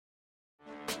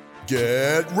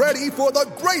Get ready for the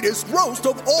greatest roast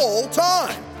of all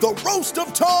time, the Roast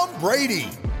of Tom Brady,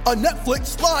 a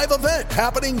Netflix live event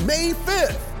happening May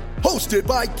 5th. Hosted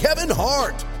by Kevin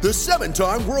Hart, the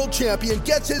 7-time world champion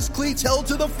gets his cleats held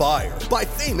to the fire by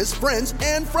famous friends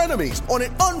and frenemies on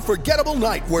an unforgettable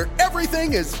night where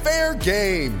everything is fair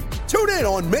game. Tune in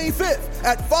on May 5th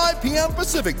at 5 p.m.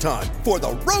 Pacific time for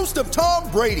the Roast of Tom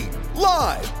Brady,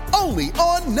 live only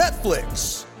on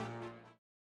Netflix.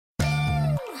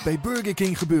 Bij Burger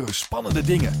King gebeuren spannende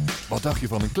dingen. Wat dacht je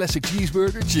van een classic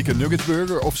cheeseburger, chicken nuggets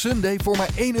burger of sundae voor maar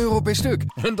 €1 per stuk?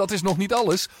 En dat is nog niet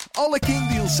alles. Alle King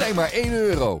deals zijn maar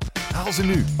 €1. Haal ze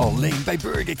nu alleen bij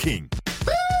Burger King.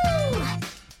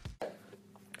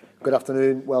 Good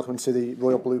afternoon. Welcome to the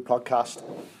Royal Blue podcast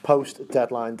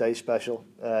post-deadline day special.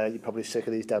 You're probably sick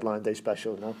of these deadline day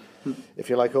specials now. If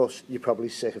you're like us, you're probably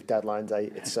sick of deadline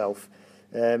day itself.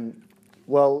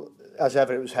 Well, as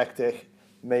ever, it was hectic.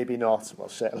 Maybe not, well,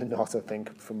 certainly not, I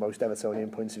think, from most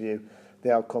Evertonian points of view,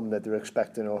 the outcome that they're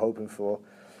expecting or hoping for.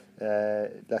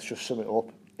 Let's just sum it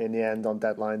up. In the end, on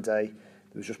deadline day,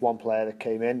 there was just one player that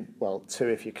came in. Well, two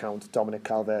if you count Dominic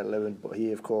Calvert-Lewin, but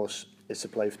he, of course, is to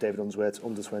play for David Unsworth's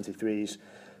under-23s.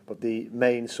 But the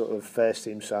main sort of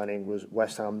first-team signing was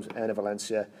West Ham's Enner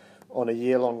Valencia on a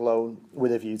year-long loan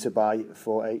with a view to buy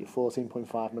for a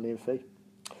 £14.5 million fee.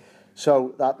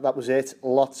 So that was it.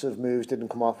 Lots of moves didn't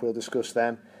come off. We'll discuss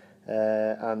them.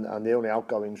 And the only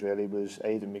outgoings really was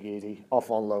Aidan McGeady off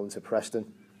on loan to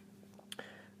Preston.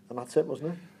 And that's it,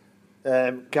 wasn't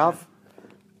it? Gav,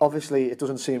 obviously it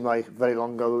doesn't seem like very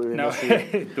long ago we were in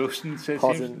this it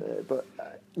doesn't. But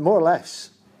more or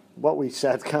less what we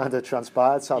said kind of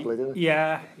transpired, sadly, didn't it?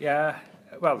 Yeah.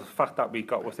 Well, the fact that we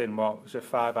got within,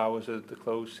 5 hours of the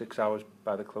close, 6 hours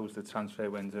by the close of the transfer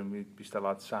window, and we still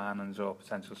had signings or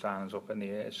potential signings up in the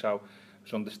air, so it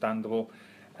was understandable.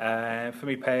 For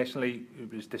me personally,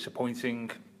 it was disappointing,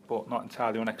 but not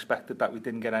entirely unexpected that we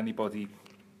didn't get anybody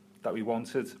that we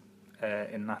wanted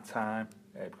in that time,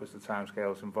 because the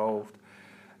timescales involved.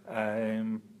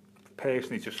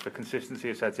 Personally, just for consistency,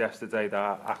 I said yesterday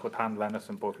that I could handle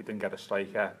anything, but if we didn't get a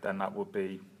striker, then that would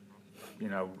be,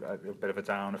 a bit of a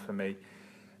downer for me.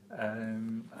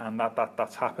 And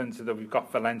that's happened. So that we've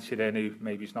got Valencia in, who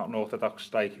maybe is not an orthodox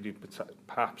striker, who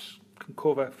perhaps can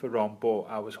cover for Ron, but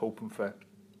I was hoping for,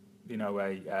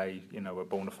 a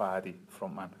bona fide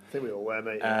front man. I think we all were,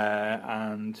 mate.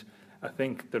 And I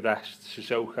think the rest,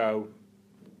 Sissoko,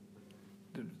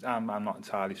 I'm not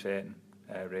entirely certain,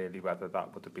 really, whether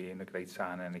that would have been a great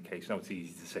sign in any case. No, it's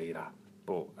easy to say that,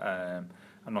 but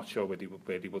I'm not sure where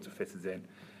he would have fitted in.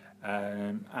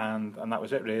 And that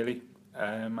was it, really.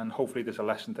 And hopefully there's a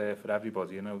lesson there for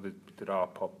everybody. There are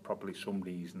probably some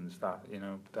reasons that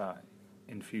that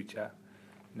in future,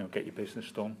 get your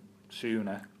business done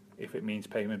sooner if it means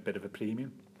paying a bit of a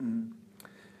premium.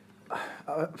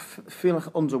 I feel like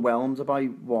underwhelmed by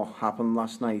what happened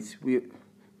last night.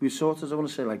 We sort of, I want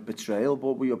to say like betrayal,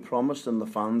 but we were promised, and the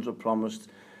fans were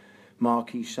promised,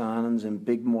 marquee signings and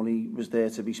big money was there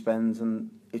to be spent,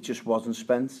 and it just wasn't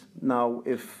spent. Now,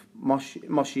 if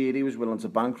Moshiri was willing to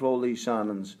bankroll these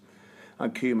signings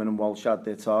and Koeman and Walsh had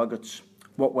their targets,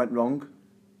 what went wrong?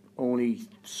 Only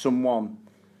someone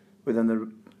within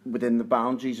the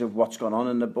boundaries of what's gone on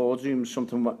in the boardroom,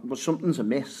 something's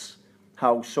amiss.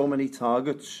 How so many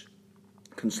targets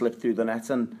can slip through the net,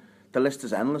 and the list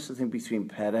is endless, I think, between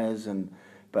Perez and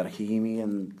Brahimi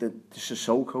and the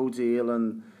Sissoko deal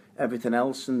and everything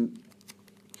else, and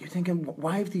you're thinking,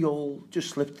 why have they all just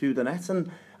slipped through the net?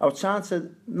 And I was trying to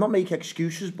not make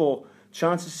excuses, but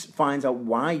trying to find out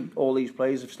why all these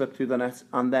players have slipped through the net.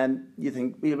 And then you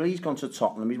think, well, he's gone to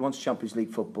Tottenham, he wants Champions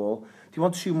League football. Do you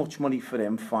want too much money for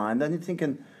him? Fine. Then you're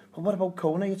thinking, well, what about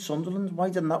Kone at Sunderland? Why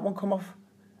didn't that one come off?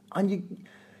 And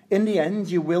in the end,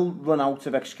 you will run out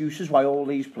of excuses why all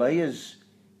these players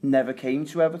never came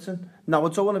to Everton. Now, I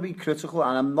don't want to be critical,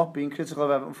 and I'm not being critical of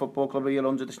Everton Football Club here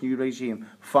under this new regime.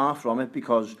 Far from it,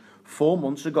 because 4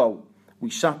 months ago,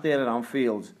 we sat there at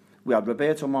Anfield. We had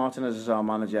Roberto Martinez as our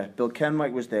manager. Bill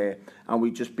Kenwright was there, and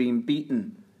we'd just been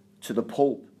beaten to the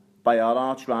pulp by our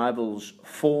arch rivals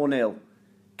 4-0,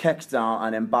 kicked down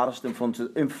and embarrassed in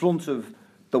front of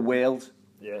the world.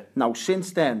 Yeah. Now, since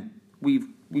then, we've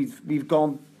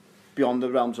gone beyond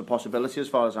the realms of possibility as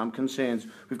far as I'm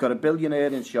concerned. We've got a billionaire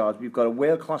in charge. We've got a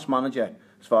world-class manager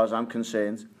as far as I'm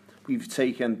concerned. We've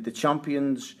taken the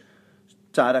champions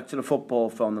director of football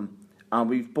from them, and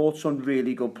we've bought some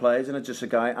really good players, and it's just a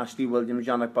guy, Ashley Williams,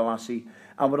 Yannick Bolasie,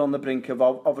 and we're on the brink of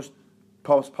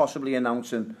possibly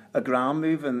announcing a ground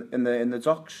move in the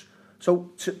docks.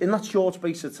 So in that short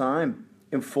space of time,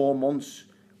 in 4 months,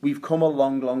 we've come a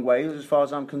long, long way as far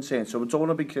as I'm concerned. So I don't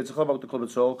want to be critical about the club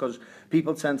at all, because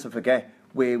people tend to forget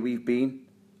where we've been.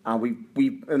 And we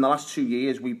in the last 2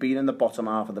 years, we've been in the bottom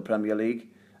half of the Premier League.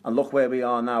 And look where we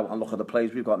are now, and look at the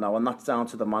players we've got now. And that's down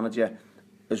to the manager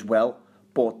as well.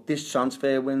 But this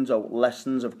transfer window,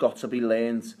 lessons have got to be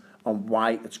learned on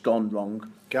why it's gone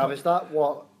wrong. Gav, is that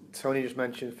what Tony just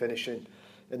mentioned, finishing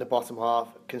in the bottom half,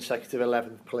 consecutive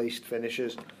 11th placed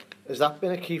finishes? Has that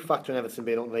been a key factor in Everton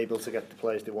being unable to get the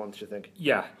players they want, do you think?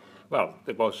 Yeah, well,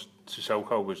 it was.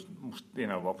 Sissoko was,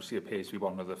 obviously appears to be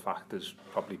one of the factors,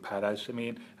 probably Perez. I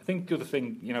mean, I think the other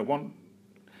thing,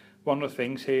 one of the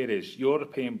things here is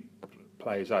European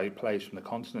players, players from the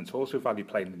continent, also value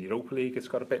playing in the Europa League. It's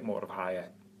got a bit more of higher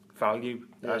value,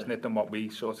 hasn't it, than what we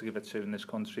sort of give it to in this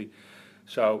country.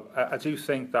 So I do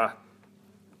think that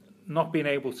not being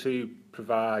able to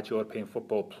provide European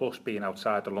football plus being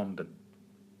outside of London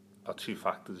are two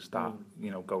factors that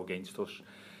go against us.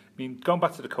 I mean, going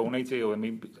back to the Kone deal,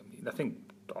 I think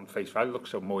on face value, looks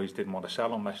so Moyes didn't want to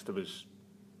sell unless there was,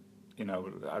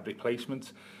 a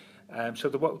replacement. So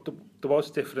there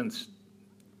was different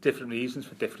reasons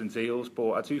for different deals,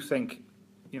 but I do think,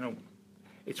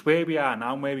 it's where we are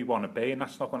now and where we want to be, and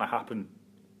that's not going to happen.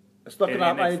 It's not going to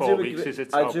happen. In 4 weeks, is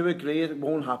it? I do agree it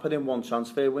won't happen in one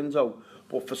transfer window,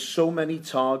 but for so many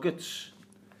targets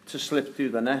to slip through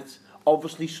the net,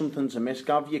 obviously something's amiss,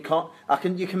 Gav. You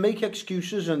can make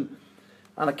excuses and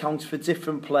account for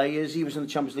different players. He was in the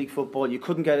Champions League football. You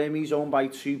couldn't get him. He's owned by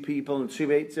 2 people and 2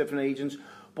 different agents.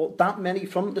 But that many,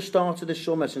 from the start of the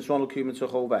summer, since Ronald Koeman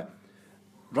took over,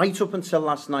 right up until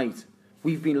last night,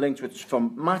 we've been linked with,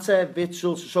 from Mata,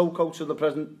 Witsel, Sissoko to the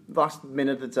present last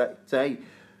minute of the day.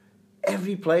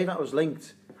 Every player that was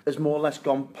linked has more or less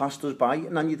gone past us by.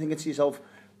 And then you think to yourself,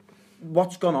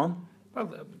 what's gone on?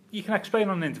 Well, you can explain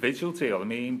on an individual deal. I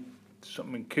mean,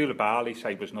 Koulibaly,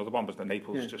 say, was another one, but the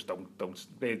Naples just don't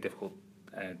very difficult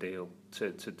deal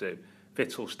to do.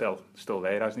 Witzel's still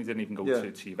there, hasn't he? Didn't even go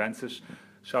to Juventus.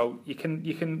 So you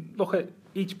can look at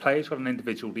each player's got an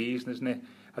individual reason, isn't it?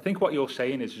 I think what you're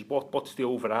saying is what's the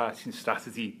overarching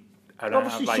strategy around,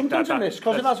 obviously like something's in this,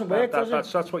 because it hasn't worked, has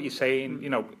it? That's what you're saying.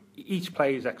 Each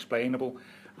player is explainable,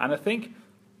 and I think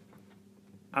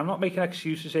I'm not making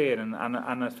excuses here, and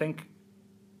I think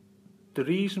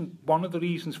one of the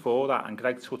reasons for that, and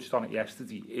Greg touched on it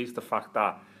yesterday, is the fact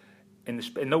that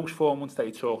in those 4 months that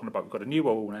you're talking about, we've got a new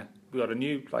owner, we've got a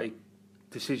new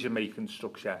decision-making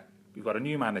structure, we've got a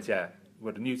new manager,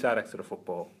 we've got a new director of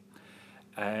football,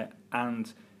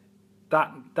 and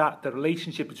that the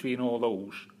relationship between all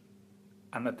those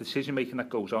and the decision-making that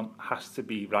goes on has to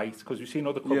be right, because we've seen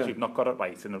other clubs who've not got it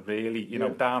right and have really,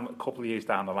 down a couple of years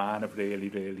down the line, have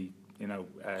really,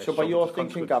 so by your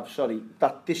thinking, Gav,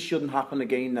 that this shouldn't happen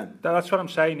again then? That's what I'm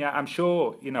saying, yeah. I'm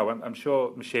sure, I'm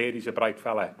sure Mercedes a bright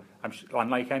fella. And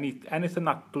like anything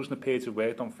that doesn't appear to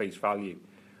work on face value,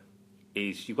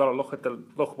 is you've got to look at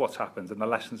what's happened and the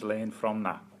lessons learned from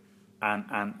that,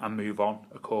 and move on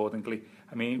accordingly.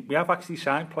 I mean, we have actually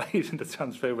signed players in the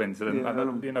transfer window,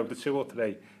 and the 2 or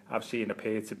 3 I've seen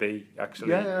appear to be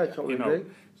actually, I totally agree.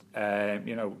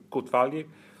 good value.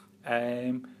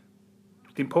 The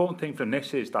important thing from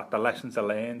this is that the lessons are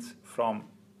learned from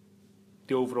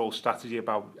the overall strategy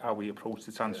about how we approach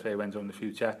the transfer window in the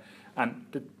future. And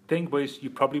the thing was, you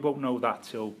probably won't know that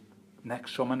till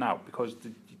next summer now, because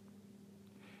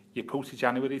you approach the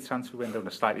January transfer window in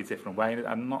a slightly different way.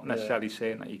 I'm not necessarily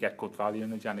saying that you get good value in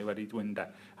the January window.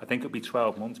 I think it'll be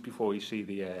 12 months before you see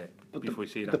the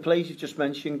players you've just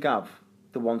mentioned, Gav,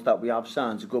 the ones that we have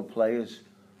signed are good players,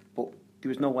 but there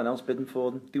was no one else bidding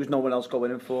for them. There was no one else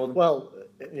going in for them. Well,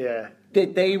 yeah.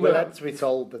 They were led to be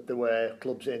told that there were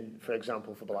clubs in, for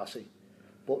example, for Balassi,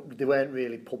 but they weren't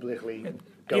really publicly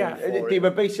going for it. They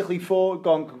were basically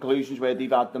foregone conclusions where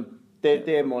they've had them.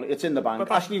 Their money, it's in the bank.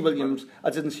 Ashley Williams,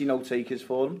 I didn't see no takers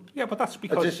for them. Yeah, but that's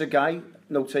because... Just a guy,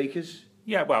 no takers.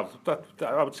 Yeah, well,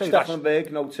 I would say Stefan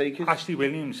Berg, no takers. Ashley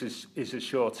Williams is a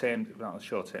short-term, not a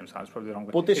short-term sign, it's probably the wrong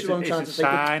way. But this is what I'm trying to say.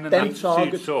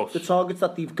 The targets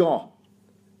that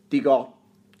they got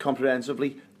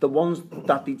comprehensively. The ones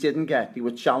that they didn't get, they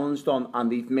were challenged on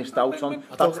and they've missed out on.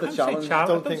 That's the challenge. I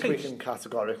don't think we can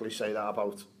categorically say that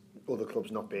about other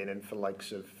clubs not being in for the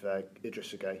likes of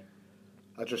Idrissa Gueye.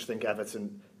 I just think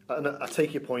Everton, and I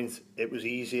take your point, it was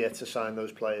easier to sign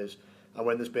those players, and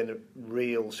when there's been a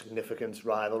real significant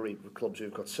rivalry with clubs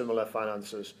who've got similar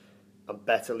finances and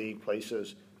better league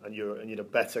places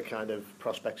and better kind of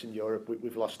prospects in Europe,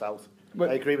 we've lost out.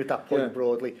 I agree with that point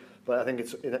broadly, but I think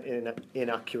it's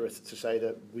inaccurate to say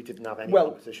that we didn't have any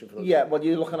competition for those. Yeah, well,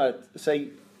 you're looking at, say,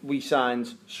 we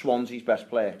signed Swansea's best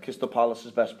player, Crystal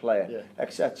Palace's best player,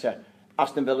 etc.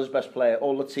 Aston Villa's best player,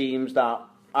 all the teams that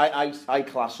I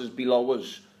class as below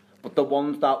us, but the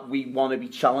ones that we want to be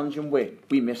challenging with,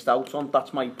 we missed out on.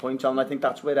 That's my point, and I think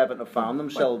that's where Everton have found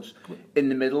themselves, in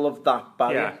the middle of that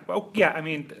barrier. Yeah, well, yeah, I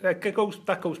mean, that goes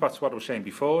back to what I was saying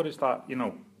before, is that, you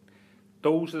know,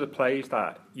 those are the players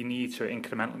that you need to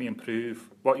incrementally improve.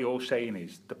 What you're saying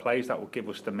is the players that will give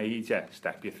us the major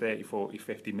step, your 30, 40,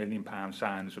 50 million pound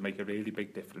signings will make a really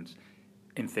big difference,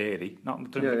 in theory.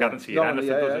 Not to guarantee anything,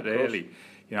 does it really?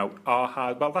 You know, are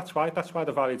hard. Well, that's why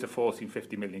the values are 14,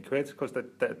 50 million quid, because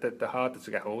they're harder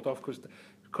to get hold of,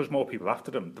 because more people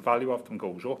after them, the value of them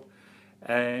goes up.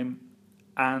 And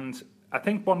I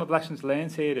think one of the lessons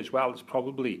learned here as well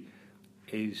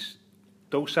is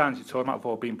those signings you're talking about have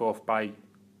all been bought by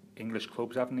English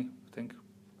clubs, haven't they? I think.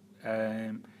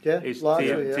 Is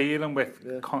dealing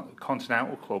with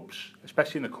continental clubs,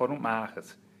 especially in the current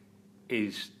market,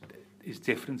 is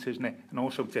different, isn't it? And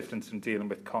also different than dealing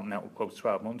with continental clubs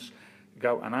 12 months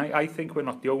ago. And I think we're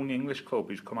not the only English club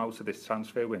who's come out of this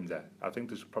transfer window. I think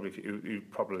there's probably a few who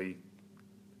probably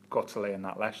got to learn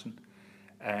that lesson.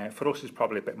 For us, it's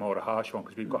probably a bit more a harsh one,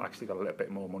 because we've actually got a little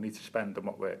bit more money to spend than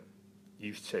what we're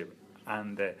used to.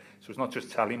 And so it's not just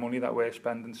telly money that we're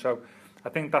spending. So I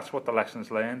think that's what the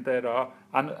lessons learned there are.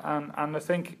 And I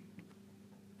think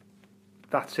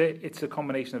that's it. It's a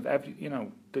combination of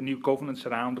the new governance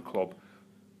around the club.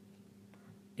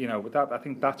 You know, I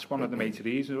think that's one of the major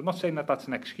reasons. I'm not saying that that's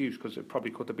an excuse, because it probably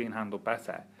could have been handled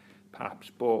better, perhaps.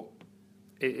 But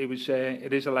it is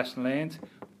a lesson learned.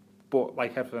 But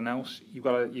like everything else, you've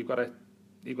got to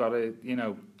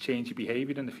change your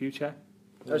behaviour in the future.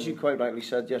 As you quite rightly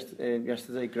said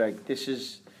yesterday, Greg,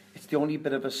 it's the only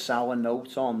bit of a sour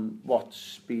note on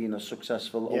what's been a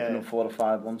successful opening 4 or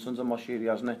 5 months under Moshiri,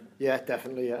 hasn't it? Yeah,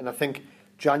 definitely. Yeah. And I think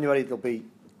January there'll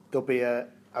be a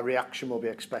reaction will be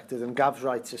expected. And Gav's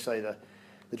right to say that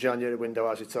the January window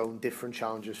has its own different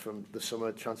challenges from the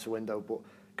summer transfer window. But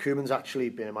Koeman's actually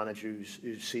been a manager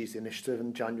who's seized the initiative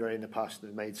in January in the past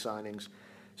and made signings.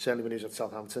 Certainly when he was at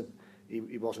Southampton,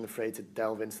 he wasn't afraid to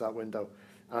delve into that window.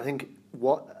 And I think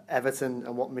what Everton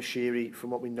and what Moshiri, from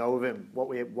what we know of him, what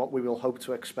we will hope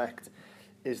to expect,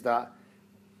 is that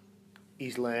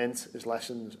he's learned his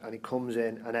lessons and he comes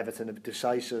in, and Everton, a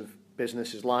decisive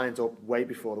business, is lined up way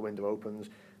before the window opens,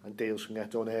 and deals can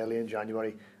get done early in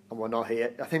January, and we're not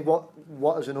here. I think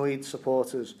what has annoyed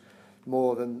supporters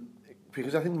more than,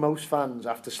 because I think most fans,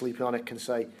 after sleeping on it, can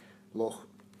say, look,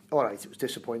 all right, it was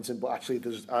disappointing, but actually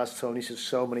there's, as Tony says,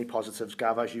 so many positives.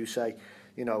 Gav, as you say,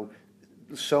 you know,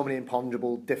 so many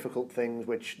imponderable, difficult things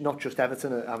which not just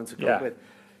Everton are having to cope with.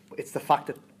 But it's the fact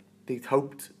that they'd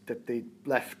hoped that they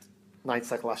left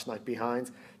nights like last night behind,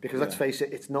 because let's face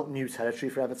it, it's not new territory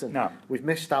for Everton. No. We've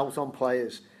missed out on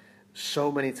players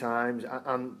so many times,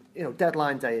 and you know,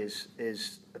 deadline day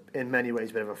is in many ways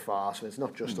a bit of a farce, and it's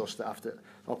not just us that have to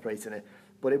operate in it,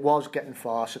 but it was getting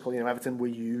farcical. You know, Everton were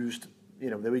used, they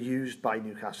were used by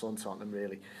Newcastle and Tottenham,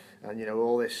 really. And, you know,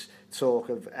 all this talk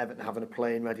of Everton having a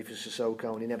plane ready for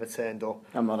Sissoko, and he never turned up.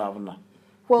 I'm not having that.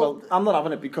 Well, I'm not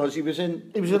having it because he was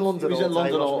in London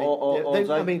all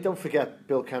day. I mean, don't forget,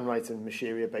 Bill Kenwright and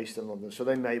Moshiri are based in London, so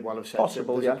they may well have said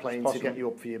there's a plane to get you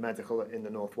up for your medical in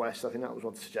the northwest. I think that was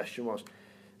what the suggestion was.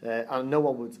 And no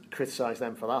one would criticise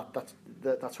them for that.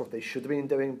 That's what they should have been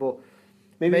doing. But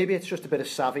maybe it's just a bit of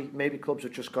savvy. Maybe clubs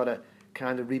have just got to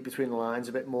kind of read between the lines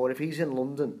a bit more. If he's in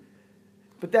London...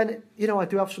 But then, you know, I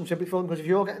do have some sympathy for him, because if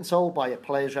you're getting told by a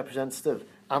player's representative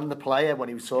and the player when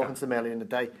he was talking to them earlier in the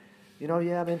day, you know,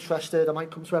 I'm interested, I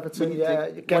might come to Everton. When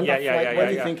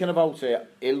you're thinking about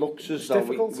it, it looks as though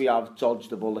we have dodged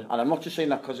the bullet. And I'm not just saying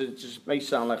that because it just may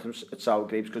sound like him at sour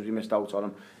grapes because we missed out on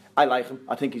him. I like him.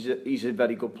 I think he's a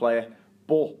very good player.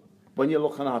 But when you're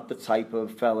looking at the type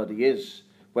of fella he is,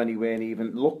 when he weren't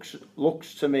even...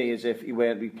 Looks to me as if he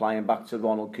weren't replying back to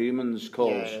Ronald Koeman's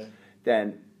calls,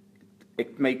 then...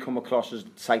 it may come across as the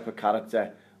type of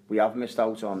character we have missed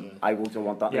out on. I wouldn't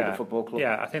want that in the football club.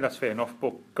 Yeah, I think that's fair enough.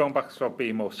 But going back to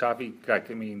being more savvy, Greg,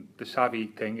 I mean, the savvy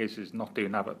thing is not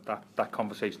doing that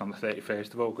conversation on the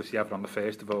 31st of August. You have it on the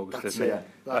 1st of August, isn't it?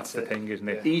 That's the thing, isn't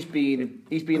it? He's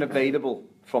been available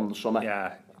from the summer.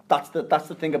 Yeah. That's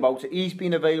the thing about it. He's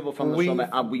been available from the summer,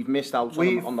 and we've missed out on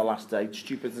him on the last day.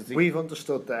 Stupidity. We've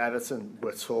understood that Everton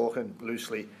were talking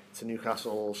loosely to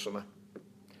Newcastle all summer.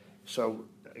 So...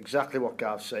 exactly what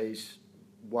Gav says.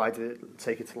 Why did it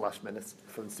take it to the last minute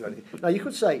for them to do anything? Now, you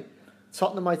could say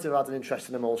Tottenham might have had an interest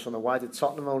in him all summer. Why did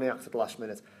Tottenham only act at the last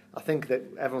minute? I think that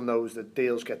everyone knows that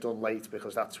deals get done late,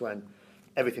 because that's when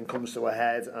everything comes to a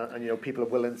head, and you know, people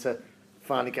are willing to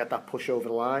finally get that push over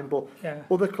the line. But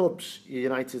other clubs, your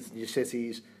United, your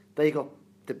Cities, they got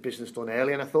the business done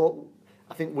early, and I thought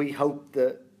I think we hoped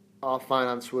that our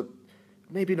finance would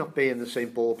maybe not be in the same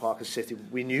ballpark as City.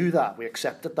 We knew that, we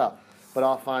accepted that, but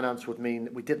our finance would mean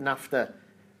that we didn't have to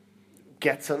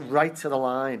get right to the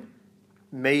line,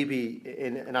 maybe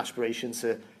in an aspiration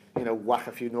to, whack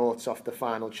a few noughts off the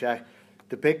final check.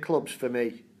 The big clubs, for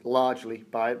me, largely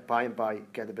by and by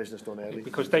get the business done early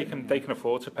because they can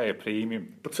afford to pay a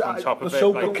premium on top of it. So,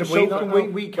 like,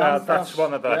 that's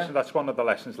one of the lessons, that's one of the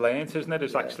lessons learned, isn't it?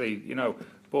 Is actually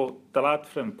but the lad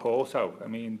from Porto, I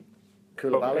mean, the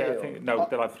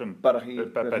lad from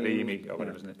Barimi or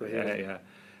whatever, isn't it? Yeah.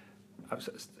 I'm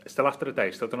still after the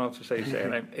day, still don't know how to say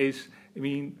his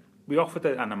name. We offered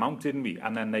an amount, didn't we?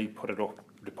 And then they put it up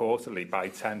reportedly by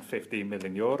 10-15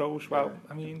 million euros. Well,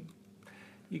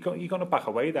 you're going to back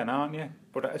away then, aren't you?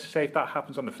 But as I say, if that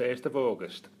happens on the 1st of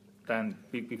August, then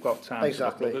we've got time.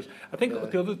 Exactly. I think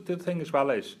the other thing as well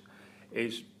is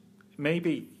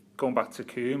maybe going back to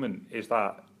Koeman, is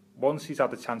that once he's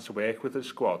had the chance to work with the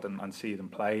squad and see them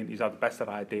play, he's had the better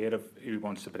idea of who he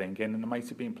wants to bring in, and there might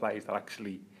have been players that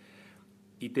actually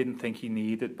he didn't think he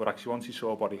needed, but actually once he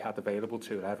saw what he had available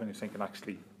to him, he's thinking,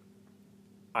 actually,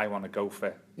 I want to go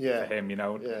for him,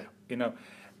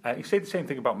 you say the same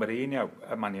thing about Mourinho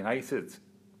at Man United,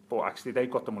 but actually they've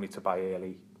got the money to buy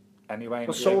early anyway.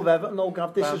 But so have Everton,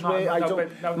 Gav. This is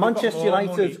where Manchester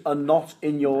United are not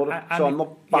in Europe, so I'm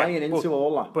not buying into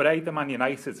all that. But A, the Man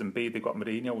United, and B, they've got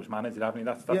Mourinho as manager, haven't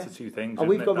they? That's the two things. And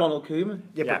we've got Ronald Koeman.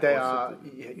 Yeah, but they are.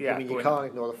 You can't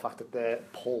ignore the fact that their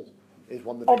pull is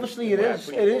one of the obviously it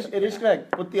is, Greg.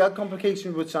 But they had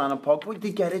complications with signing Pogba.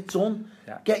 They get it done.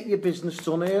 Yeah. Get your business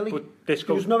done early.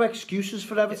 There's no excuses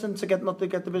for Everton to not to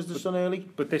get the business done early.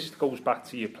 But this goes back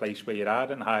to your place where you are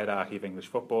in the hierarchy of English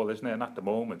football, isn't it? And at the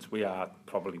moment, we are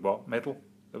probably middle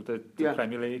of the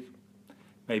Premier League,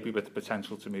 maybe with the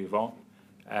potential to move on.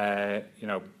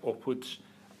 Upwards.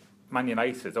 Man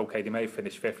United, okay, they may have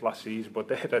finished 5th last season, but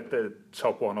they're at the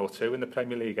top 1 or 2 in the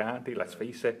Premier League, aren't they? Let's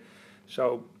face it.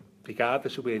 So,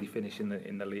 regardless of where they finish in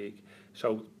the league,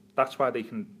 so that's why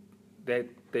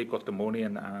they've got the money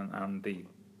and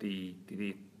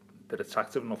they're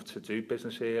attractive enough to do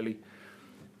business early.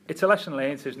 It's a lesson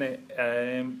learned, isn't it?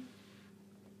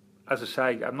 As I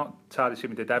say, I'm not entirely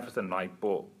assuming they did everything right,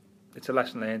 but it's a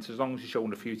lesson learned. As long as you show in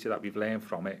the future that we've learned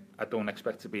from it, I don't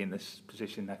expect to be in this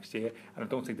position next year, and I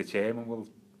don't think the chairman will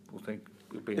think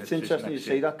we'll be in this position next year. It's interesting you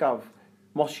say that, Gav.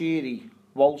 Moshiri,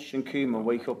 Walsh and Koeman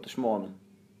wake up this morning.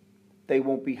 They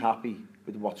won't be happy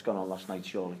with what's gone on last night,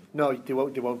 surely. No, they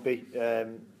won't be.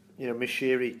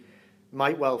 Moshiri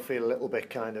might well feel a little bit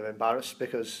kind of embarrassed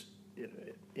because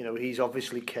he's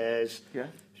obviously cares. Yeah.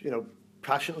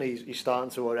 Passionately, he's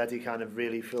starting to already kind of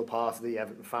really feel part of the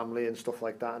Everton family and stuff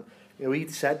like that. And,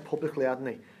 he'd said publicly, hadn't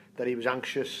he, that he was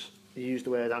anxious. He used the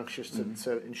word anxious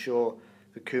to ensure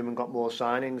that Koeman got more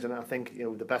signings. And I think,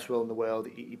 the best will in the world,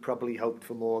 he probably hoped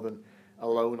for more than a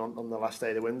loan on the last day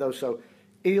of the window. So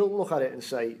he'll look at it and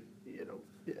say,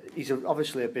 he's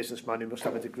obviously a businessman who must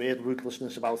have a degree of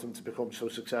ruthlessness about him to become so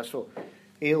successful.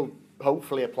 He'll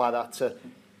hopefully apply that to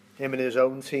him and his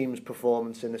own team's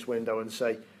performance in this window and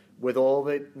say, with all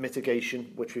the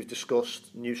mitigation, which we've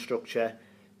discussed, new structure,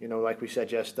 like we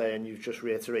said yesterday, and you've just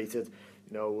reiterated,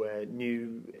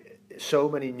 so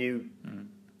many new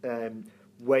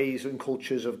ways and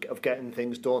cultures of getting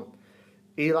things done.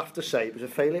 He'll have to say it was a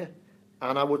failure.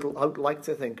 And I would like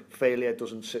to think failure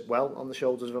doesn't sit well on the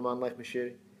shoulders of a man like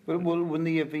Moshiri. But wouldn't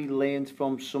he have learned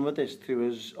from some of this through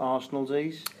his Arsenal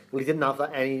days? Well, he didn't have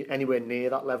that anywhere near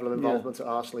that level of involvement at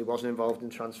Arsenal. He wasn't involved in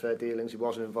transfer dealings. He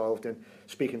wasn't involved in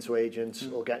speaking to agents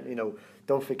or getting,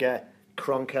 don't forget,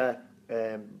 Kroenke,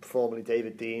 formerly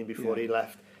David Dean, before he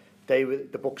left,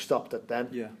 the buck stopped at them.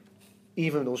 Yeah.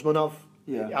 Even Usmanov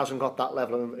hasn't got that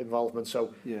level of involvement,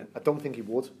 so I don't think he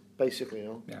would, basically,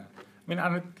 Yeah.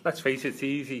 And let's face it, it's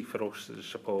easy for us as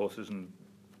supporters and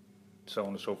so on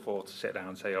and so forth to sit down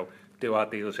and say, do our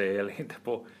deals early.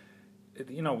 But,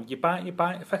 you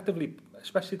buy effectively,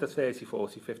 especially the 30,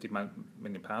 40, 50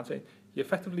 million pounds, you're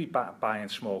effectively buying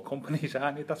small companies,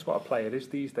 aren't you? That's what a player is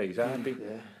these days, aren't they?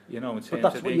 Yeah. In terms but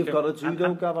that's of what you've got to do,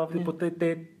 though, Gav, haven't you?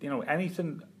 But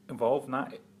anything involved in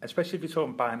that, especially if you're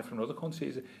talking buying it from other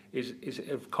countries, is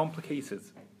a complicated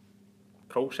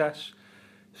process.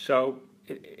 So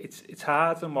it's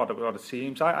harder than what it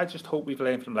seems. I just hope we've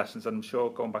learned from lessons, and I'm sure,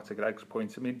 going back to Greg's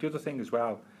point, the other thing as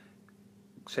well,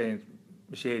 saying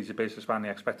Moshiri's a businessman, I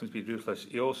expect him to be ruthless,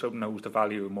 he also knows the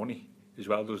value of money as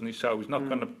well, doesn't he? So he's not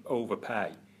going to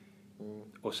overpay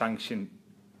or sanction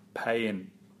paying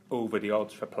over the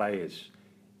odds for players,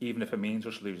 even if it means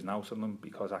us losing out on them,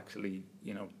 because actually,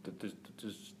 there's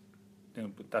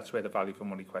that's where the value for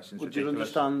money questions. Would you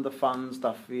understand the fans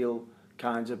that feel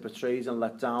kind of betrayed and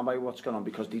let down by what's going on,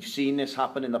 because they've seen this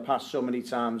happen in the past so many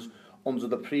times under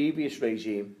the previous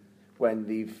regime when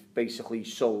they've basically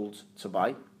sold to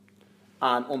buy,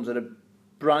 and under a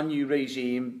brand new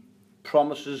regime,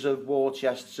 promises of war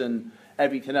chests and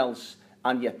everything else,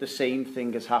 and yet the same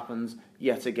thing has happened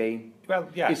yet again. Well,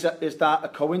 yeah. Is that a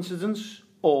coincidence,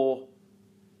 or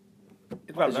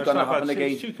well, is it going to happen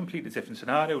again? It's two completely different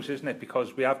scenarios, isn't it?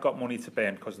 Because we have got money to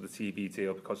burn because of the TV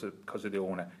deal, because of the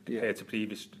owner, compared to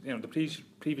previous, the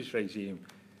previous regime,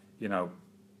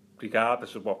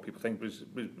 regardless of what people think, was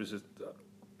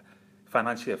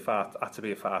financially had to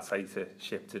be a far tighter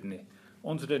ship, didn't it?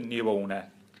 Under the new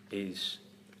owner, you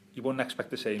wouldn't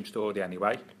expect the same story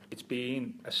anyway. It's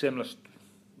been a similar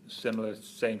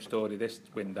same story this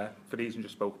window for the reason you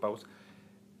spoke about.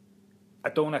 I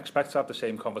don't expect to have the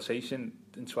same conversation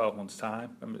in 12 months'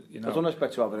 time. I don't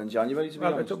expect to have it in January, to be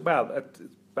honest.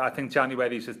 I think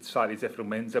January is a slightly different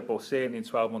window, but certainly in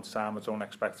 12 months' time, I don't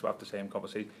expect to have the same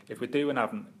conversation. If we are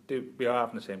having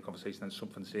the same conversation, then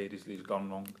something seriously has gone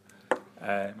wrong.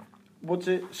 Would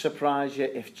it surprise you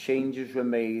if changes were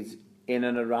made in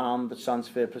and around the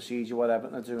transfer procedure, whatever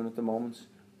they're doing at the moment?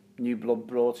 New blood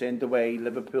brought in, the way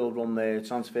Liverpool run their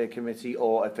transfer committee,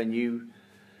 or if a new,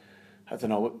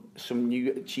 some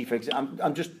new chief executive.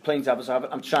 I'm just playing devil's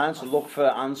advocate. I'm trying to look for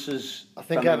answers. I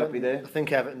think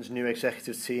Everton's new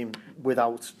executive team,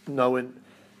 without knowing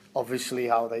obviously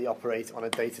how they operate on a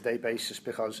day-to-day basis,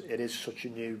 because it is such a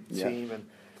new team, and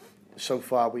so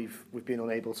far we've been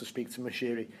unable to speak to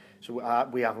Moshiri, so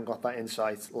we haven't got that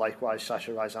insight. Likewise,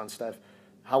 Sasha Ryzanstev.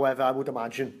 However, I would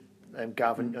imagine,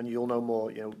 Gavin, and you'll know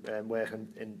more, working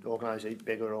in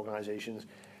bigger organisations,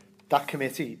 that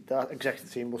committee, that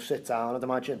executive team will sit down, I'd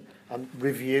imagine, and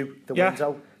review the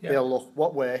window. Yeah. They'll look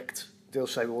what worked. They'll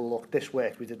say, well, look, this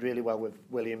worked. We did really well with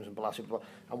Williams and Bolasie,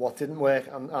 and what didn't work,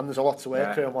 and there's a lot to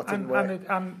work through, and what didn't work.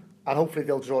 And hopefully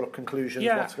they'll draw up conclusions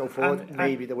what to go forward.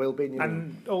 Maybe there will be.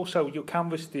 And also, you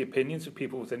canvass the opinions of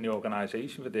people within the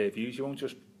organisation for their views. You won't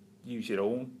just use your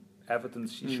own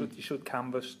evidence. You should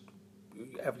canvass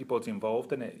everybody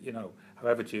involved in it,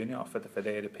 however junior, for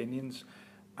their opinions,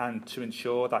 and to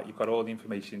ensure that you've got all the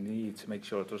information you need to make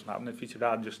sure it doesn't happen in the future,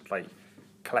 rather than just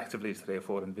collectively as 3 or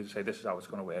 4 individuals say this is how it's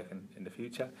going to work in the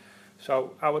future.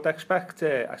 So I would expect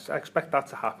I expect that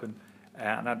to happen,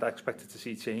 and I'd expect to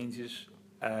see changes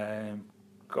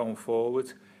going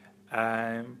forward.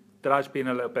 There has been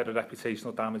a little bit of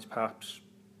reputational damage perhaps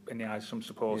in the eyes of some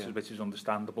supporters, which is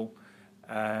understandable.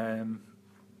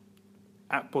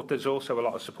 But there's also a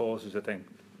lot of supporters, I think,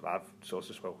 I've sort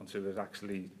of spoken to, that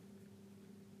actually,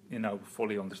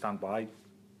 fully understand why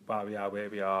we are where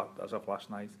we are as of last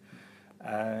night.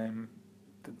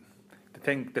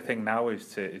 The thing now is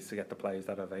to get the players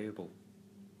that are available,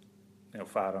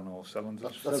 fire on all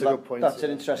cylinders. That's a good point. That's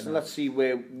an interesting. Let's see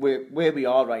where we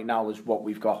are right now is what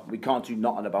we've got. We can't do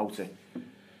nothing about it.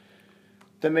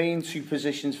 The main 2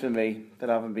 positions for me that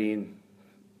haven't been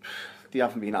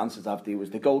answered, was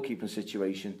the goalkeeping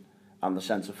situation and the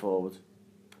centre forward.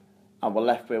 And we're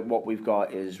left with what we've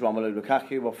got is Romelu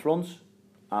Lukaku up front,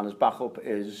 and his backup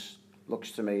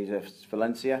looks to me as if it's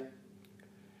Valencia,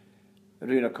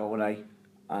 Runa Kone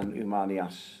and Oumar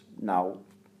Niasse. Now,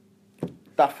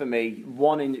 that for me,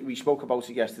 we spoke about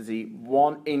it yesterday,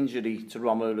 one injury to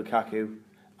Romelu Lukaku,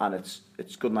 and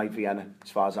it's good night Vienna, as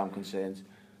far as I'm concerned.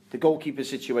 The goalkeeper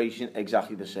situation,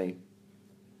 exactly the same.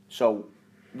 So,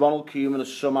 Ronald Koeman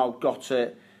has somehow got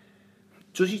to...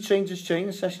 Does he change his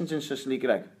training sessions in Sicily,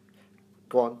 Greg?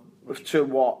 Go on. To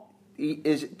what?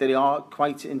 They are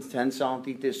quite intense, aren't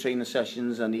they, these training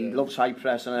sessions, and he loves high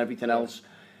press and everything else.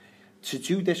 To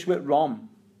do this with Rom,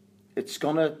 it's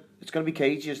gonna be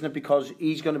cagey, isn't it? Because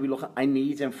he's going to be looking, I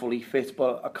need him fully fit,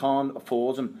 but I can't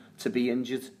afford him to be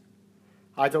injured.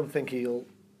 I don't think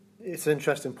it's an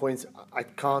interesting point. I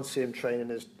can't see him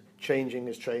changing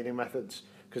his training methods,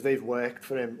 because they've worked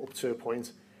for him up to a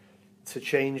point. To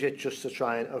change it just to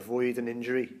try and avoid an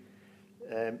injury,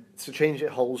 to change it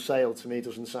wholesale, to me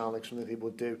doesn't sound like something he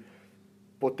would do.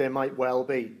 But there might well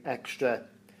be extra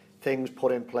things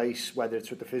put in place, whether it's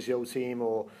with the physio team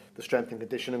or the strength and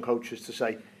conditioning coaches, to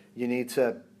say you need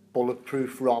to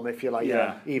bulletproof Rom, if you like,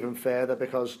 even further,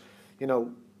 because we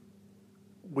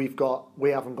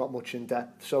haven't got much in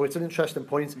depth. So it's an interesting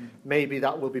point. Maybe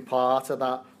that will be part of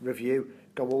that review.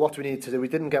 Go, well, what do we need to do? We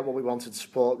didn't get what we wanted to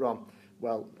support Rom.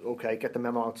 Well, okay, get the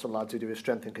memo out to the lads who do his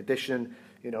strength and conditioning.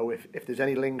 If there's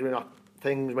any lingering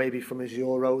things, maybe from his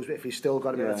Euros, if he's still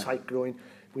got a bit of tight groin,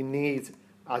 we need,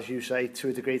 as you say, to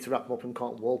a degree, to wrap him up in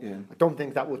cotton wool. Yeah. I don't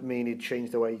think that would mean he'd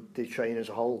change the way they train as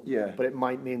a whole, but it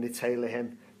might mean they tailor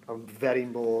him a very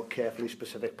more carefully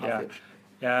specific package.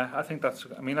 Yeah, I think that's.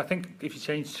 I mean, I think if you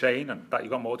change training, that you've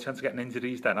got more chance of getting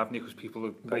injuries then, haven't you? Because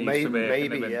people are used to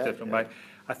working in a different way.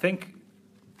 I think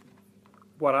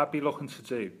what I'd be looking to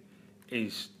do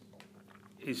is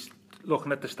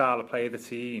looking at the style of play of the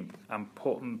team and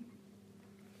putting,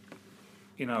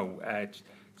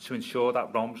 to ensure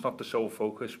that Rom's not the sole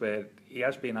focus, where he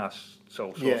has been our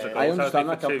sole source of goals. I understand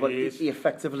that, for 2 but years. he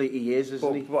is,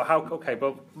 isn't he?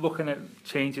 But looking at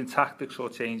changing tactics or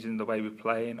changing the way we're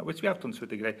playing, which we have done to a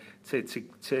degree,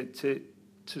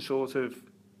 to sort of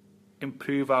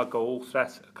improve our goal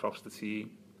threat across the team.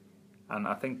 And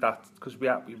I think that, because we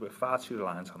were far too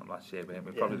reliant on him last year, weren't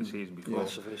we? Probably the season before.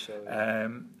 Massively so, yeah.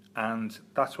 And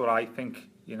that's what I think,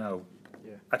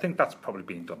 I think that's probably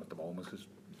being done at the moment, because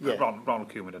Ronald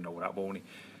Koeman would know that, won't he?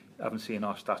 I haven't seen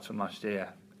our stats from last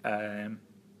year.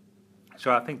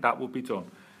 So I think that will be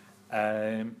done.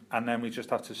 And then we just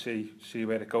have to see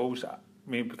where it goes. I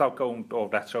mean, without going all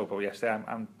retro, but yesterday,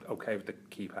 I'm okay with the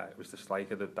keeper. It was the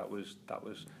striker that was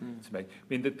to me. I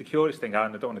mean, the curious thing,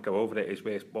 and I don't want to go over it, is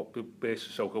where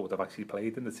Sissoko would have actually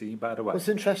played in the team, by the way. Well, it's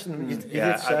interesting. You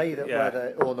did say that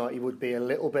whether or not he would be a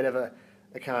little bit of a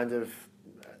kind of,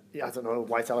 I don't know,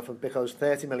 white elephant, because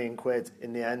 30 million quid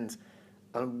in the end.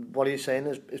 And what are you saying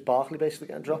is Barkley basically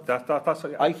getting dropped? That's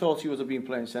I thought he would have been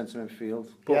playing centre midfield,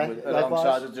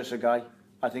 alongside just a guy.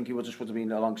 I think he would have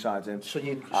been alongside him. So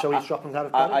he's dropping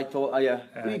Gareth Barry? I thought,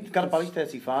 Gareth Barry's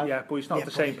 35. Yeah, but he's not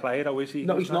the same player, though, is he?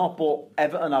 No, he's not, but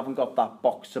Everton haven't got that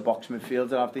box-to-box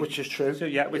midfielder, have they? Which is true. So,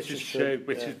 which is true.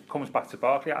 Comes back to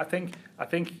Barkley. I think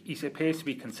he appears to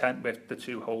be content with the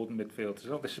two holding midfielders.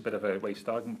 Oh, this is a bit of a waste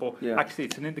argument, but actually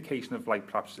it's an indication of, like,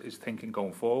 perhaps his thinking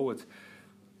going forward.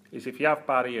 Is if you have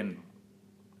Barry and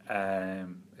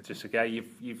it's just a guy,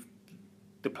 you've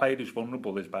the player who's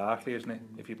vulnerable is Barkley, isn't it?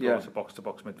 If you put a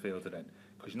box-to-box midfielder in,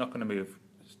 because you're not going to move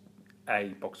a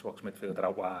box-to-box midfielder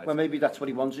out wide. Well, maybe that's what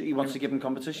he wants. He wants to give him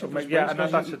competition. I know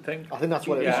that's the thing. I think that's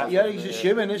what it is. Yeah, he's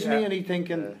assuming, isn't he? And he's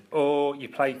thinking, or you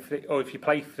play if you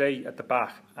play 3 at the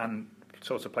back and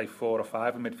sort of play 4 or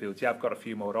 5 in midfield, you've got a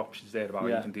few more options there about how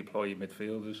you can deploy your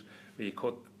midfielders. Where you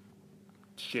could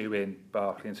shoe in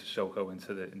Barkley and Sissoko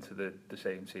into the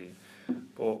same team.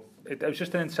 But it was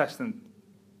just an interesting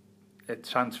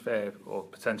transfer or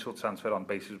potential transfer on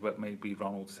basis where maybe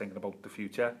Ronald's thinking about the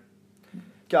future.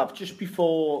 Gav, just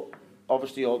before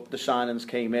obviously all the signings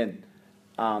came in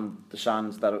and the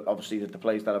signings that obviously the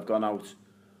players that have gone out,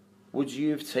 would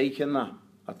you have taken that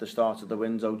at the start of the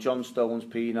window? John Stones,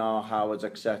 Pienaar, Howard,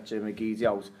 etc., McGeady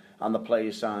out, and the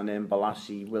players signing in,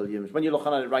 Balassi, Williams. When you're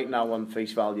looking at it right now on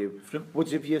face value,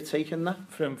 would you have taken that?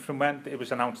 From when it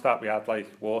was announced that we had like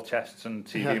war chests and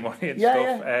TV money and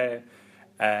stuff.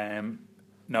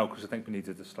 No, because I think we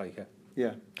needed a striker.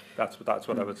 Yeah, that's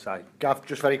what I would say. Gav,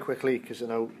 just very quickly, because I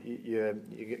know you're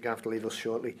going to have to leave us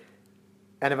shortly.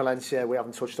 Enner Valencia, we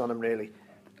haven't touched on him really.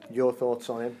 Your thoughts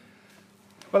on him?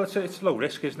 Well, it's low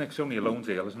risk, isn't it? It's only a loan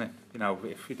deal, isn't it?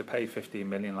 If we'd have paid 15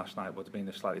 million last night, it would have been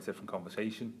a slightly different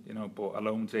conversation. But a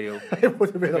loan deal, it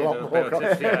would have been a lot more.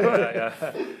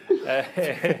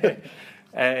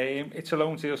 It's a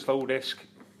loan deal, slow risk.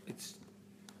 It's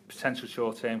potential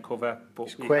short-term cover, but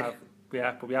it's quick. We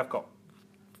have got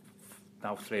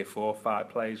now 3, 4, 5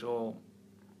 players all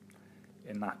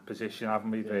in that position,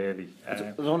 haven't we? Really.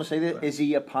 I want to say that is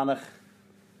he a panic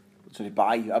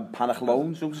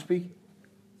loan, so to speak?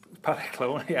 Panic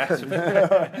loan, yes.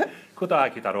 Could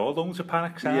argue that all loans are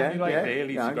panics,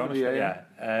 really, to be honest.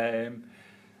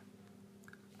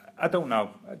 I don't know.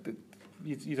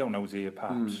 You don't know, do you,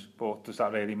 perhaps? But does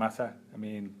that really matter? I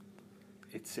mean,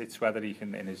 it's whether he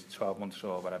can, in his 12 months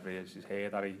or whatever it is here,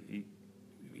 that he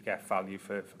get value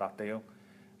for that deal.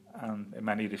 And in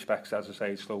many respects, as I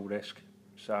say, it's low risk.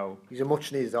 So he's a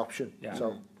much needed option. Yeah.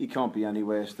 So he can't be any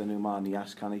worse than Oumar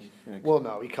Niasse, can he? Well,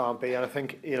 no, he can't be. And I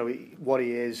think what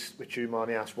he is, which Oumar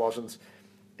Niasse wasn't,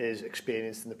 is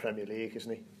experienced in the Premier League,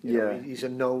 isn't he? You know, he's a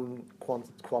known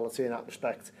quality in that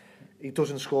respect. He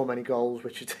doesn't score many goals,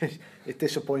 which it's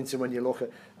disappointing when you look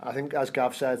at. I think, as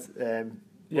Gav said.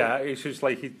 It's just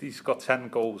like he's got 10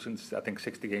 goals in, I think,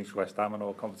 60 games for West Ham in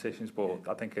all competitions, but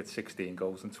I think it's 16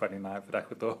 goals and 29 for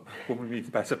Ecuador. Wouldn't we be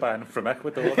better buying him from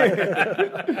Ecuador?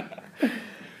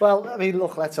 Well, I mean,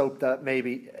 look, let's hope that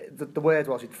maybe the word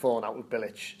was he'd fallen out with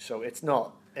Bilic, so it's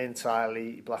not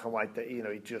entirely black and white that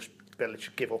Bilic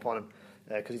should give up on him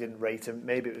because he didn't rate him.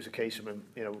 Maybe it was a case of him,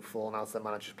 falling out of the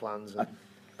manager's plans. I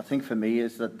think for me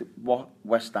is that what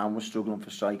West Ham was struggling for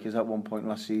strikers at one point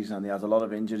last season, and they had a lot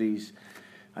of injuries.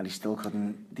 And he still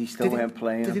weren't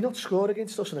playing. Did he not score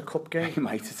against us in a cup game? He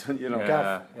might have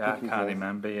done, I can't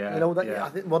remember, I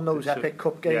think one of those epic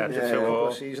cup games a couple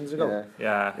of seasons ago.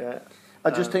 I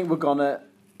just think we're going to,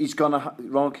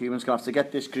 Ronald Koeman's going to have to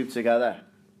get this group together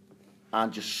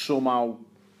and just somehow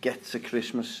get to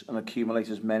Christmas and accumulate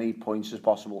as many points as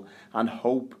possible and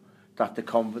hope that the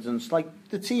confidence, like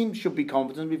the team should be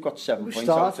confident. We've got 7 points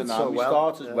out of 9. So we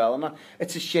started well, and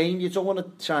it's a shame. You don't want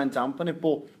to try and dampen it,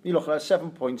 but you look at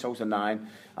 7 points out of 9,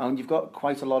 and you've got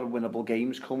quite a lot of winnable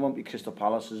games coming up. Crystal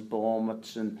Palace's,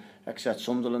 Bournemouth's, and etc.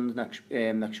 Sunderland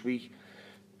next week.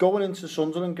 Going into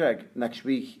Sunderland, Greg, next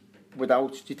week,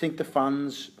 do you think the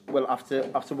fans will, after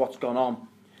what's gone on,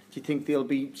 do you think they'll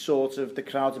be the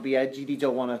crowd will be edgy? They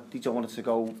don't want it to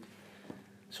go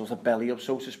sort of belly up,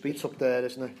 so to speak. It's up there,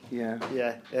 isn't it? Yeah.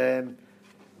 Yeah.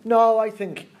 No, I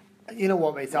think, you know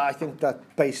what, mate, I think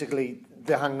that basically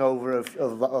the hangover of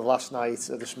last night,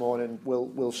 of this morning,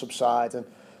 will subside, and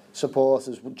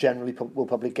supporters generally will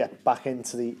probably get back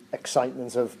into the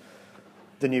excitement of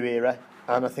the new era.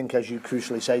 And I think, as you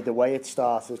crucially say, the way it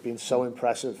started has been so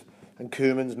impressive, and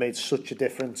Koeman's made such a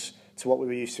difference to what we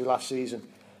were used to last season,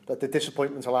 that the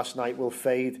disappointment of last night will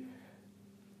fade.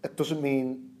 It doesn't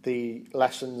mean the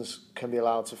lessons can be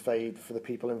allowed to fade for the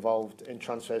people involved in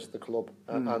transfers to the club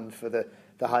and for the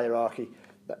hierarchy.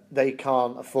 They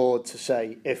can't afford to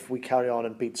say, if we carry on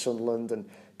and beat Sunderland and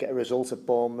get a result at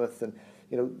Bournemouth, and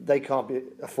they can't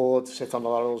afford to sit on the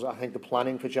laurels. I think the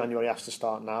planning for January has to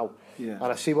start now. Yeah. And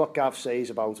I see what Gav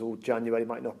says about, January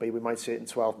might not be, we might see it in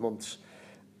 12 months.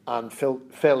 And Phil,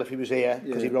 if he was here,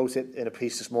 because he wrote it in a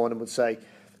piece this morning, would say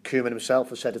Koeman himself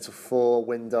has said it's a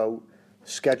 4-window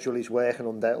schedule he's working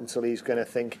under until he's going to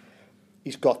think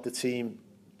he's got the team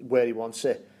where he wants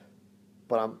it.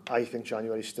 But I think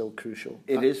January is still crucial.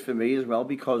 It is for me as well,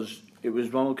 because it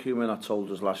was Ronald Koeman that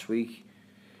told us last week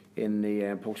in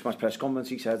the post-match press conference.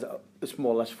 He said it's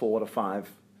more or less 4 or 5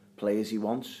 players he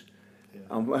wants. Yeah.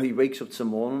 And when he wakes up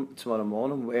tomorrow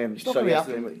morning,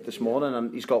 this morning,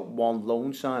 and he's got one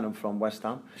loan signing from West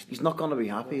Ham. He's not going to be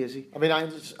happy, is he? I mean,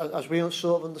 as we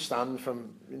sort of understand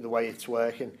from the way it's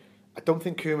working, I don't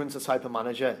think Koeman's the type of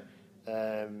manager,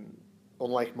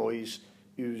 unlike Moyes,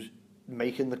 who's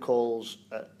making the calls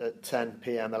at 10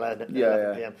 p.m, 11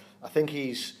 p.m. I think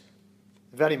he's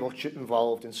very much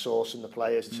involved in sourcing the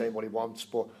players and saying what he wants,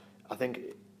 but I think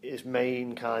his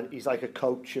main he's like a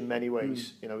coach in many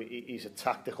ways. He's a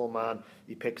tactical man.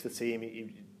 He picks the team,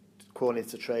 he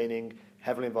coordinates the training,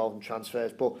 heavily involved in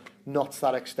transfers, but not to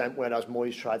that extent, whereas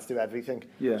Moyes tried to do everything.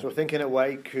 Yeah. So I think in a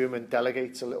way Koeman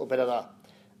delegates a little bit of that.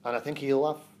 And I think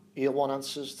he'll want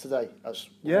answers today as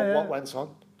what went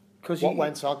on. What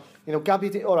went on?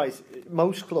 Gabby, all right,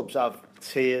 most clubs have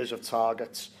tiers of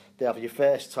targets. They have your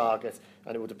first target,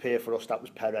 and it would appear for us that was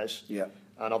Perez. Yeah.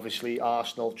 And obviously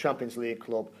Arsenal, Champions League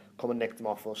club, come and nick them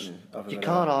off us. You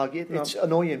can't argue. It's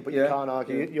annoying, but you can't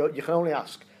argue. You can only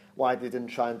ask why they didn't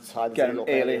try and tie the deal up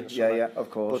early. Yeah,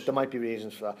 of course. But there might be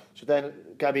reasons for that. So then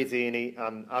Gabbiadini,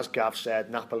 and as Gav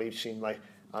said, Napoli seemed like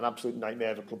an absolute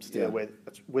nightmare of a club to deal with.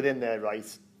 It's within their right.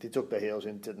 They dug their heels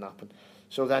in, didn't happen.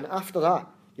 So then after that,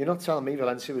 you're not telling me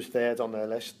Valencia was third on their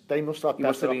list. They must have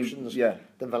better options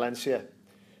than Valencia.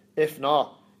 If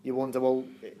not, you wonder, well,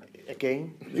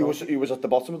 again... He was at the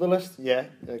bottom of the list? Yeah,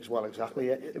 well, exactly.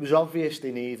 Yeah. It was obvious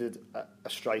they needed a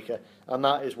striker, and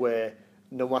that is where,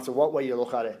 no matter what way you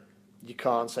look at it, you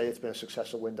can't say it's been a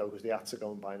successful window because they had to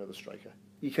go and buy another striker.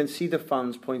 You can see the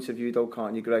fans' point of view, though,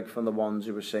 can't you, Greg, from the ones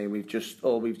who were saying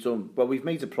we've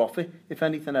made a profit, if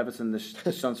anything, Everton, this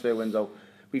transfer window.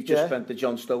 We've just spent the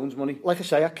John Stones money. Like I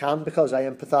say, I can, because I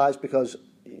empathise, because,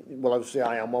 well, obviously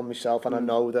I am one myself, and I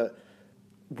know that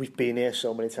we've been here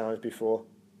so many times before.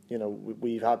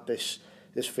 We've had this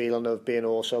feeling of being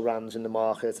also rans in the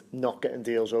market, not getting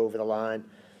deals over the line.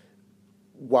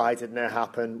 Why didn't it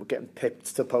happen? We're getting pipped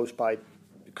to the post by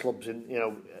clubs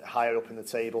higher up in the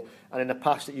table. And in the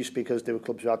past it used to be because there were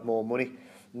clubs who had more money.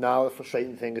 Now the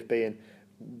frustrating thing is being,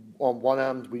 on one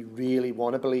hand, we really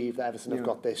want to believe that Everton have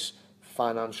got this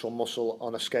financial muscle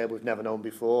on a scale we've never known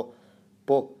before,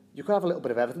 but you can have a little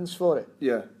bit of evidence for it.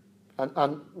 Yeah.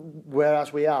 And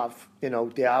whereas we have,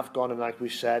 they have gone and, like we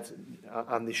said,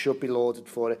 and they should be lauded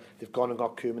for it, they've gone and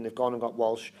got Koeman, they've gone and got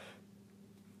Walsh.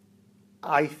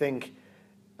 I think,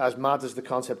 as mad as the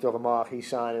concept of a marquee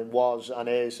signing was and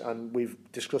is, and we've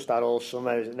discussed that all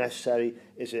summer, is it necessary,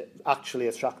 is it actually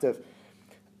attractive?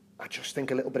 I just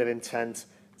think a little bit of intent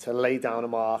to lay down a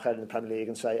marker in the Premier League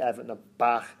and say Everton are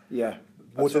back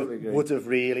would have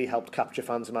really helped capture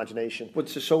fans' imagination. Would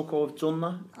Sissoko have done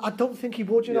that? I don't think he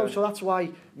would, so that's why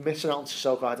missing out on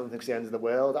Sissoko I don't think is the end of the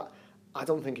world. I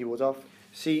don't think he would have.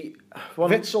 See,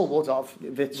 Witsel would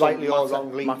have, rightly or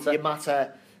wrongly.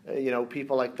 Matter,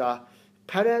 people like that.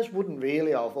 Perez wouldn't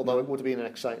really have, although it would have been an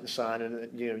exciting sign,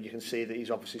 and you can see that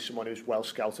he's obviously someone who's well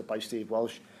scouted by Steve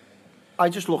Walsh. I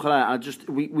just look at it,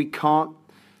 we can't.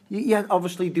 Yeah,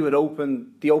 obviously they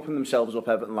opened themselves up,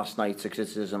 Everton, last night to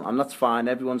criticism, and that's fine.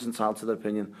 Everyone's entitled to their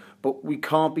opinion, but we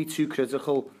can't be too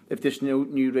critical if this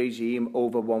new regime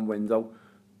over one window.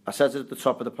 I said it at the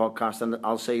top of the podcast, and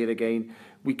I'll say it again.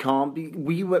 We can't be.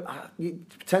 You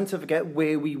tend to forget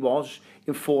where we was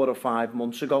in 4 or 5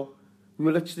 months ago. We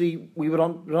were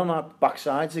on our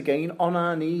backsides again, on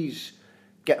our knees,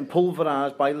 getting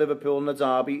pulverised by Liverpool in the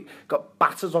derby, got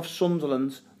batters off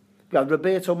Sunderland. We had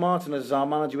Roberto Martinez as our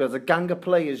manager. We had a gang of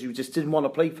players who just didn't want to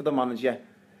play for the manager.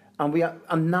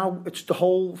 And now it's the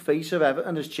whole face of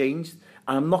Everton has changed.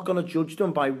 And I'm not going to judge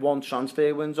them by one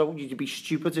transfer window. You'd be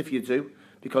stupid if you do.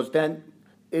 Because then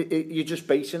you're just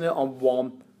basing it on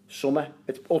one summer.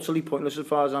 It's utterly pointless as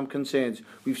far as I'm concerned.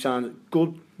 We've signed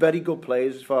very good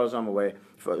players as far as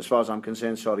I'm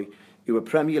concerned, who are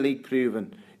Premier League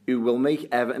proven, who will make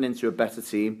Everton into a better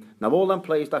team. Now, all them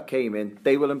players that came in,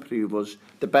 they will improve us.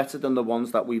 They're better than the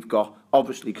ones that we've got,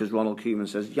 obviously, because Ronald Koeman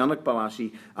says Yannick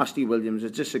Bolasie, Ashley Williams,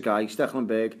 Idrissa Gueye,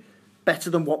 Stekelenburg, better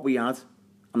than what we had.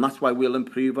 And that's why we'll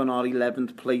improve on our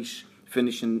 11th place,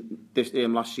 finishing this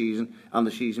last season and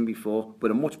the season before.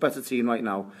 We're a much better team right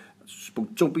now.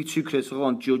 But don't be too critical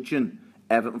on judging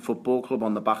Everton Football Club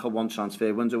on the back of one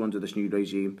transfer window under this new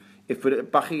regime. If we're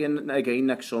back in again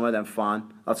next summer, then fine,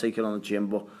 I'll take it on the gym,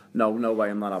 but no way,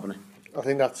 I'm not having it. I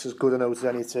think that's as good a note as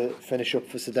any to finish up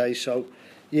for today. So,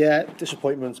 yeah,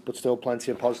 disappointments, but still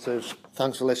plenty of positives.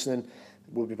 Thanks for listening.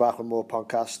 We'll be back with more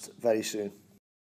podcasts very soon.